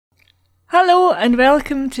Hello and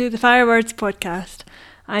welcome to the Firewords podcast.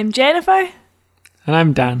 I'm Jennifer. And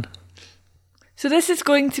I'm Dan. So this is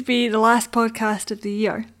going to be the last podcast of the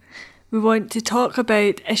year. We want to talk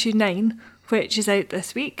about issue 9, which is out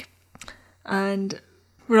this week. And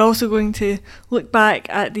we're also going to look back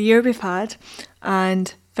at the year we've had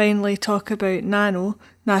and finally talk about NaNO,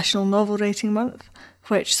 National Novel Writing Month,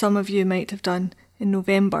 which some of you might have done in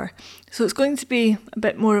November. So it's going to be a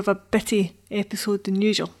bit more of a bitty episode than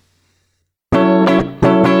usual.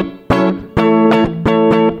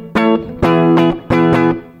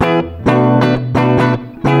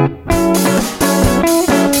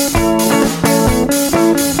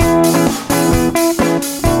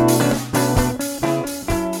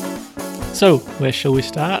 So, where shall we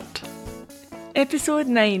start? Episode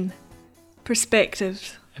 9,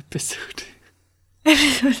 Perspectives. Episode.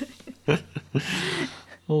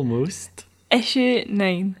 Almost. Issue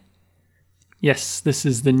 9. Yes, this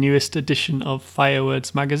is the newest edition of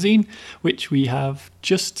Firewords magazine, which we have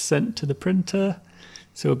just sent to the printer.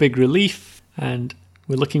 So a big relief, and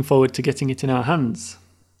we're looking forward to getting it in our hands.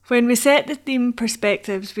 When we set the theme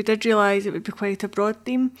Perspectives, we did realise it would be quite a broad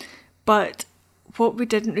theme, but what we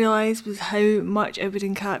didn't realise was how much it would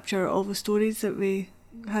encapture all the stories that we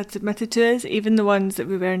had submitted to us, even the ones that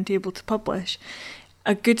we weren't able to publish.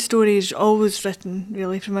 A good story is always written,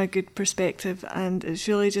 really, from a good perspective, and it's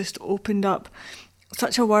really just opened up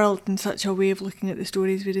such a world and such a way of looking at the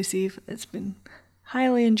stories we receive. It's been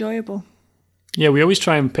highly enjoyable. Yeah, we always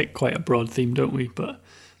try and pick quite a broad theme, don't we? But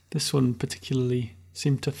this one particularly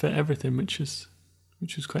seemed to fit everything, which was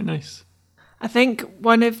quite nice. I think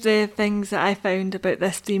one of the things that I found about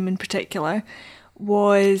this theme in particular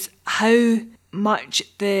was how much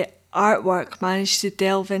the artwork managed to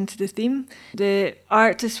delve into the theme. The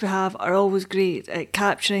artists we have are always great at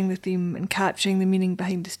capturing the theme and capturing the meaning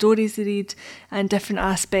behind the stories they read and different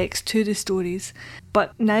aspects to the stories.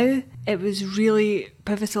 But now it was really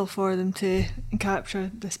pivotal for them to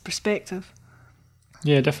capture this perspective.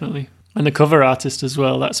 Yeah, definitely. And the cover artist as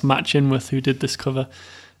well, that's Matt Chinworth, who did this cover,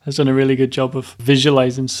 has done a really good job of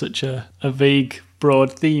visualising such a vague,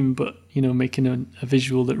 broad theme, but, you know, making a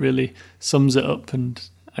visual that really sums it up. And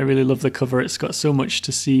I really love the cover. It's got so much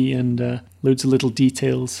to see and loads of little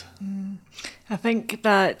details. I think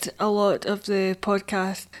that a lot of the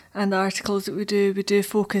podcast and the articles that we do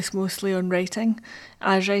focus mostly on writing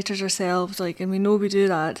as writers ourselves, and we know we do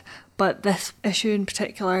that, but this issue in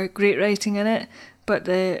particular, great writing in it, but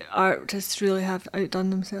the artists really have outdone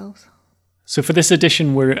themselves. So for this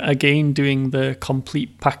edition, we're again doing the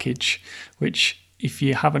complete package, which if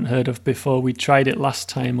you haven't heard of before, we tried it last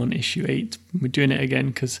time on issue 8. We're doing it again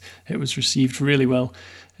because it was received really well.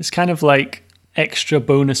 It's kind of like extra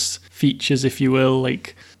bonus features, if you will.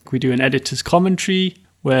 Like we do an editor's commentary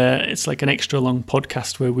where it's like an extra long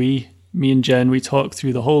podcast where me and Jen, we talk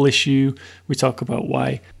through the whole issue. We talk about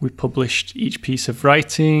why we published each piece of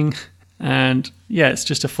writing. And yeah, it's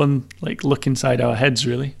just a fun look inside our heads,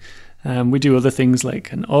 really. We do other things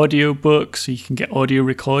like an audio book, so you can get audio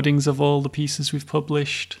recordings of all the pieces we've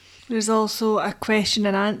published. There's also a question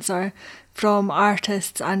and answer from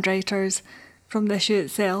artists and writers from the issue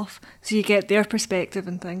itself, so you get their perspective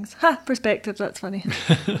and things. Perspective, that's funny.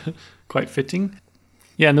 Quite fitting.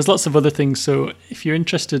 Yeah, and there's lots of other things, so if you're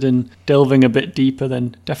interested in delving a bit deeper,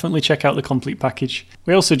 then definitely check out the complete package.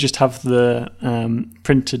 We also just have the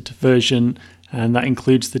printed version, and that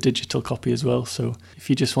includes the digital copy as well. So if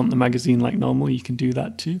you just want the magazine like normal, you can do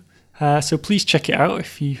that too. So please check it out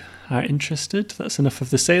if you are interested. That's enough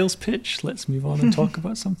of the sales pitch. Let's move on and talk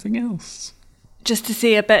about something else. Just to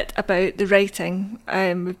say a bit about the writing,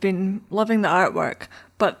 we've been loving the artwork,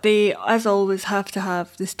 but they, as always, have to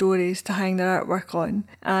have the stories to hang their artwork on.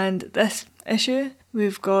 And this issue,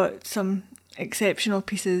 we've got some exceptional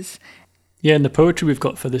pieces. Yeah, and the poetry we've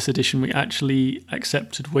got for this edition, we actually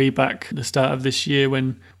accepted way back at the start of this year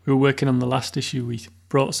when we were working on the last issue. We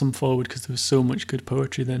brought some forward because there was so much good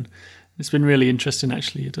poetry then. It's been really interesting,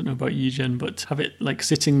 actually. I don't know about you, Jen, but have it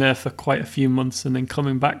sitting there for quite a few months and then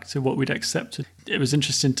coming back to what we'd accepted. It was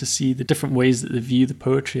interesting to see the different ways that they view the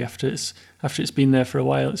poetry after it's been there for a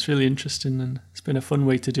while. It's really interesting, and it's been a fun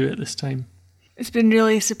way to do it this time. It's been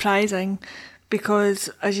really surprising, because,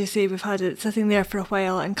 as you say, we've had it sitting there for a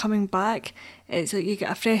while, and coming back, it's like you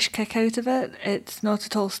get a fresh kick out of it. It's not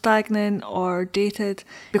at all stagnant or dated,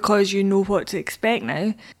 because you know what to expect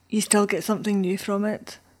now. You still get something new from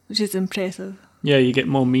it, which is impressive. Yeah, you get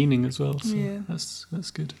more meaning as well, so yeah.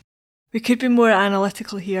 That's good. We could be more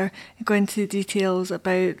analytical here and go into the details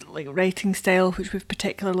about writing style, which we've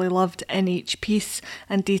particularly loved in each piece,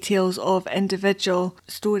 and details of individual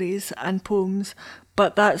stories and poems.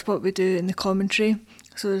 But that's what we do in the commentary,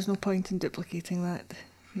 So there's no point in duplicating that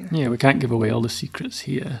here. Yeah, we can't give away all the secrets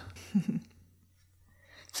here.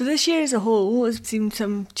 So this year as a whole has seen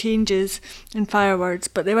some changes in Firewords,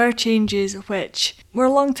 but they were changes which were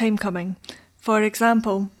a long time coming. For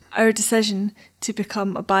example, our decision to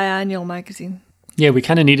become a biannual magazine. Yeah, we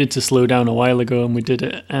kind of needed to slow down a while ago, and we did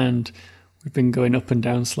it, and we've been going up and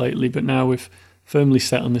down slightly, but now we've firmly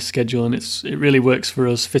set on this schedule, and it really works for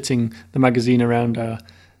us, fitting the magazine around our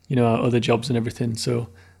other jobs and everything. So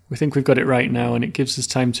we think we've got it right now, and it gives us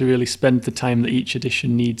time to really spend the time that each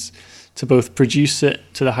edition needs to both produce it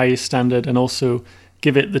to the highest standard and also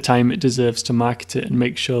give it the time it deserves to market it and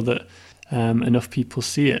make sure that enough people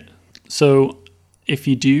see it. So if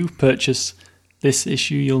you do purchase this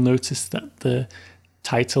issue, you'll notice that the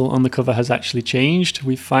title on the cover has actually changed.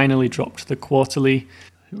 We finally dropped the quarterly.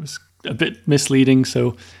 It was a bit misleading,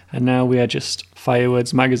 and now we are just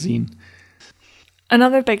Firewords Magazine.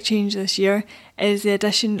 Another big change this year is the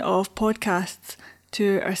addition of podcasts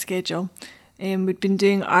to our schedule. We'd been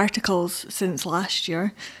doing articles since last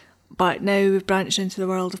year, but now we've branched into the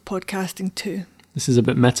world of podcasting too. This is a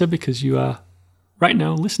bit meta because you are right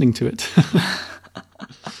now listening to it.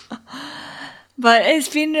 But it's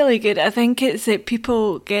been really good. I think it's that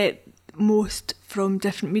people get most from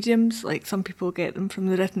different mediums. Like some people get them from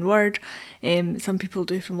the written word, some people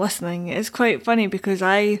do from listening. It's quite funny because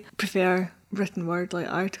I prefer written word,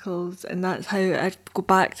 like articles, and that's how I go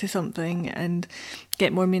back to something and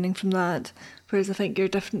get more meaning from that. Whereas I think you're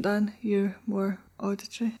different, Dan. You're more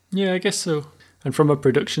auditory. Yeah, I guess so. And from a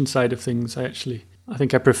production side of things, I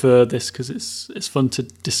think I prefer this because it's fun to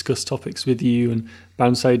discuss topics with you and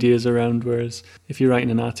bounce ideas around, whereas if you're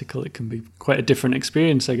writing an article, it can be quite a different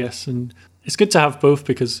experience, I guess. And it's good to have both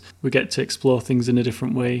because we get to explore things in a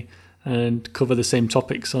different way and cover the same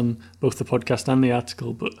topics on both the podcast and the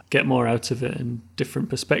article, but get more out of it and different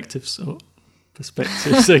perspectives. So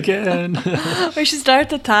perspectives again. We should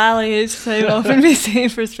start a tally each time often we say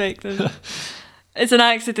perspective. It's an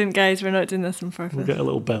accident, guys. We're not doing this on purpose. We'll get a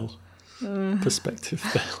little bell. Perspective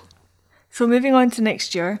bell. So moving on to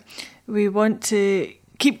next year, we want to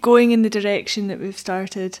keep going in the direction that we've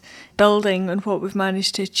started, building on what we've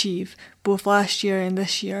managed to achieve both last year and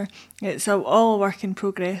this year. It's all a work in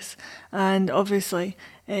progress, and obviously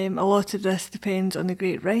a lot of this depends on the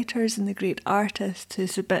great writers and the great artists who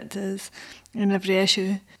submit to us in every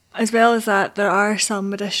issue. As well as that, there are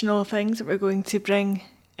some additional things that we're going to bring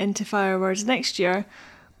into Firewords next year.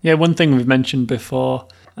 Yeah, one thing we've mentioned before,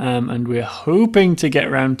 and we're hoping to get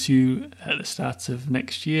around to at the start of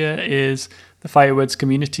next year, is the Firewords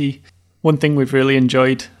community. One thing we've really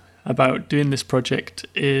enjoyed about doing this project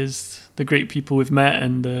is the great people we've met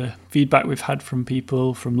and the feedback we've had from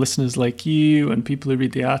people, from listeners like you and people who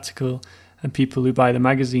read the article and people who buy the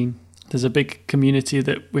magazine. There's a big community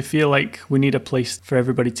that we feel like we need a place for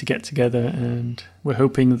everybody to get together, and we're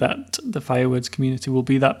hoping that the Firewords community will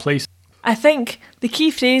be that place. I think the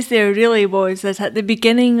key phrase there really was that at the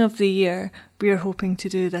beginning of the year, we are hoping to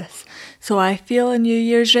do this. So I feel a New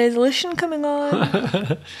Year's resolution coming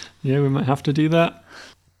on. Yeah, we might have to do that.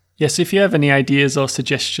 Yes, if you have any ideas or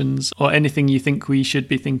suggestions or anything you think we should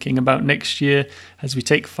be thinking about next year as we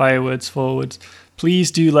take Firewords forward,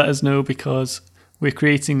 please do let us know, because we're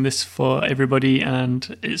creating this for everybody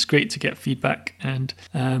and it's great to get feedback, and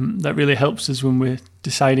that really helps us when we're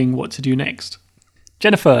deciding what to do next.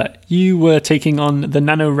 Jennifer, you were taking on the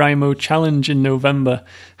NaNoWriMo Challenge in November.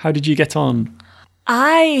 How did you get on?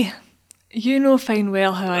 You know fine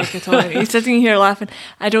well how I get on. You're sitting here laughing.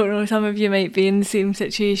 I don't know, some of you might be in the same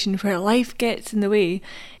situation where life gets in the way.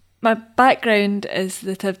 My background is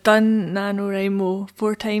that I've done NaNoWriMo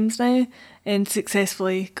 4 times now and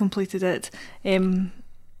successfully completed it. I'm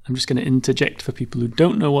just going to interject for people who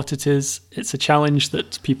don't know what it is. It's a challenge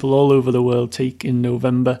that people all over the world take in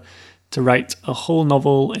November to write a whole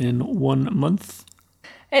novel in 1 month.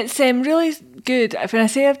 It's really good. When I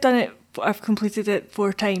say I've completed it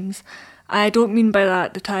 4 times, I don't mean by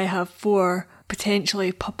that I have 4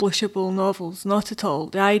 potentially publishable novels. Not at all.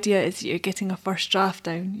 The idea is that you're getting a first draft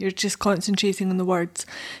down. You're just concentrating on the words.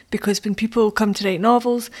 Because when people come to write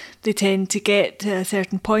novels, they tend to get to a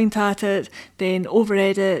certain point at it, then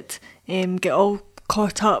over-edit, get all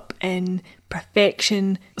caught up in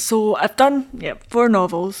perfection. So I've done 4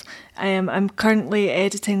 novels. I'm currently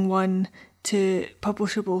editing one to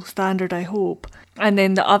publishable standard, I hope, and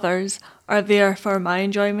then the others are there for my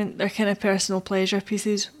enjoyment. They're kind of personal pleasure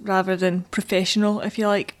pieces rather than professional, if you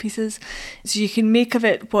like, pieces. So you can make of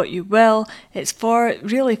it what you will. It's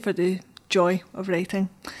really for the joy of writing.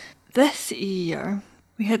 This year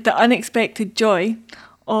we had the unexpected joy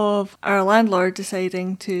of our landlord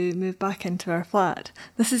deciding to move back into our flat.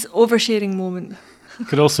 This is oversharing moment.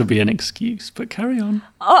 Could also be an excuse, but carry on.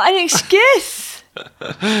 Oh, an excuse!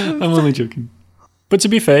 I'm only joking. But to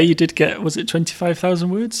be fair, you did get, was it 25,000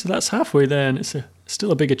 words? So that's halfway there, and it's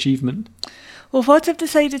still a big achievement. Well, what I've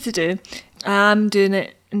decided to do, I'm doing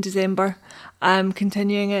it in December. I'm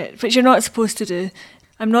continuing it, which you're not supposed to do.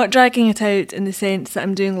 I'm not dragging it out in the sense that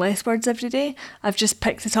I'm doing less words every day. I've just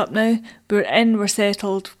picked it up now. We're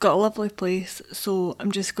settled, we've got a lovely place, so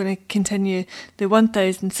I'm just going to continue the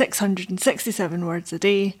 1,667 words a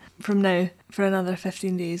day from now for another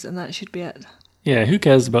 15 days, and that should be it. Yeah, who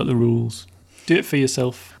cares about the rules? Do it for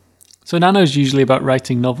yourself. So Nano is usually about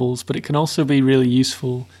writing novels, but it can also be really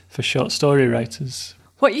useful for short story writers.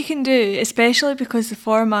 What you can do, especially because the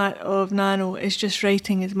format of Nano is just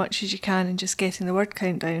writing as much as you can and just getting the word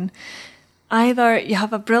count down, either you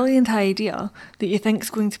have a brilliant idea that you think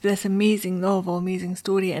is going to be this amazing novel, amazing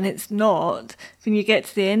story, and it's not. When you get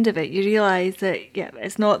to the end of it, you realise that, yeah,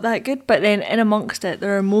 it's not that good, but then in amongst it,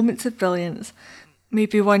 there are moments of brilliance.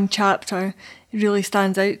 Maybe one chapter really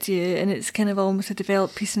stands out to you and it's kind of almost a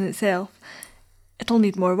developed piece in itself. It'll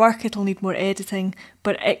need more work, it'll need more editing,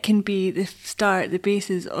 but it can be the start, the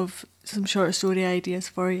basis of some short story ideas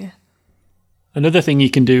for you. Another thing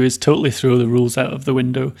you can do is totally throw the rules out of the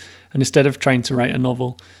window, and instead of trying to write a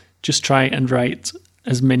novel, just try and write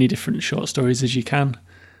as many different short stories as you can.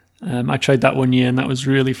 I tried that one year and that was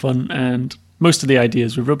really fun, and most of the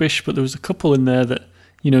ideas were rubbish, but there was a couple in there that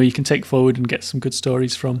you can take forward and get some good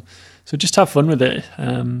stories from. So just have fun with it.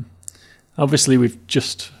 Obviously, we've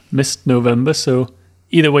just missed November, so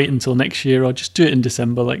either wait until next year or just do it in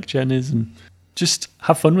December like Jen is and just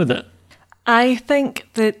have fun with it. I think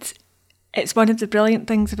that it's one of the brilliant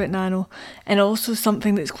things about Nano, and also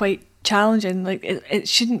something that's quite challenging. Like it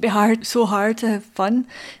shouldn't be so hard to have fun,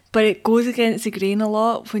 but it goes against the grain a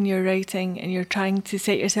lot when you're writing and you're trying to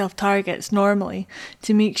set yourself targets normally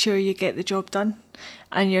to make sure you get the job done.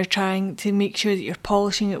 And you're trying to make sure that you're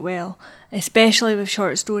polishing it well, especially with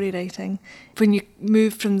short story writing. When you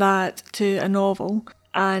move from that to a novel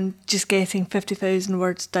and just getting 50,000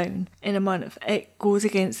 words down in a month, it goes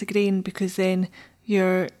against the grain because then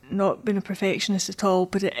you're not being a perfectionist at all,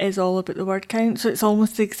 but it is all about the word count. So it's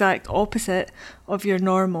almost the exact opposite of your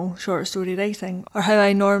normal short story writing, or how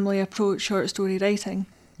I normally approach short story writing.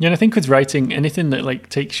 Yeah, and I think with writing, anything that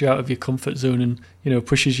takes you out of your comfort zone and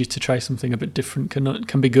pushes you to try something a bit different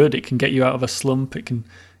can be good. It can get you out of a slump. It can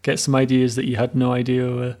get some ideas that you had no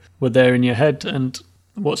idea were there in your head. And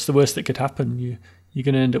what's the worst that could happen? You're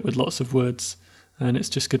going to end up with lots of words, and it's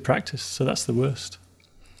just good practice. So that's the worst.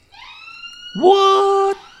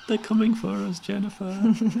 What? They're coming for us,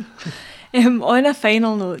 Jennifer. On a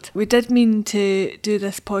final note, we did mean to do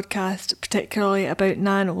this podcast particularly about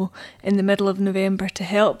Nano in the middle of November to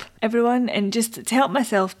help everyone and just to help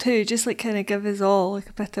myself too, just kind of give us all a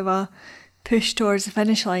bit of a push towards the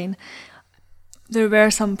finish line. There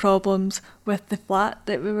were some problems with the flat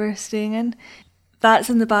that we were staying in. That's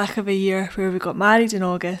in the back of a year where we got married in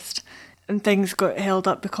August and things got held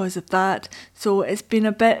up because of that. So it's been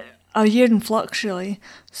a year in flux, really.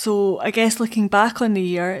 So I guess looking back on the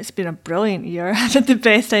year, it's been a brilliant year. I had the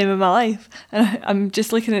best time of my life. And I'm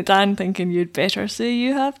just looking at Dan thinking, you'd better say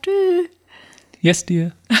you have too. Yes,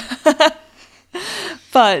 dear.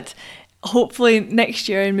 But hopefully next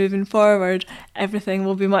year and moving forward, everything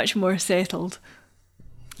will be much more settled.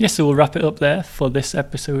 Yes, so we'll wrap it up there for this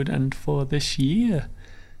episode and for this year.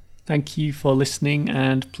 Thank you for listening,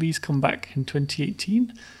 and please come back in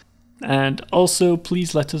 2018. And also,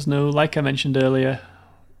 please let us know, like I mentioned earlier,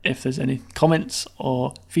 if there's any comments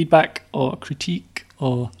or feedback or critique,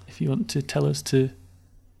 or if you want to tell us to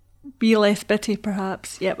be less bitty,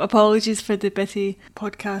 perhaps. Yep, apologies for the bitty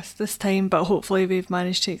podcast this time, but hopefully we've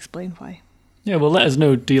managed to explain why. Yeah, well, let us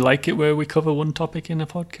know. Do you like it where we cover one topic in a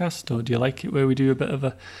podcast, or do you like it where we do a bit of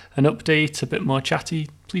an update, a bit more chatty?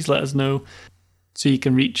 Please let us know. So you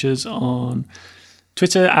can reach us on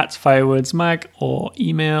Twitter @firewordsmag or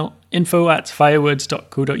email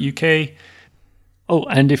info@firewords.co.uk. Oh,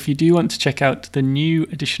 and if you do want to check out the new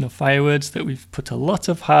edition of Firewords that we've put a lot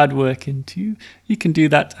of hard work into, you can do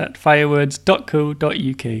that at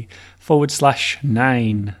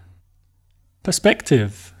firewords.co.uk/9.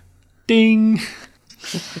 Perspective. Ding!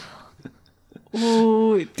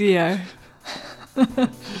 Oh dear.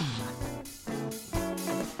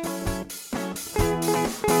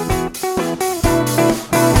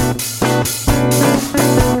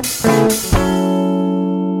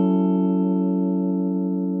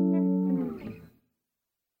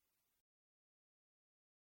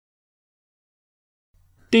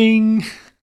 Ding!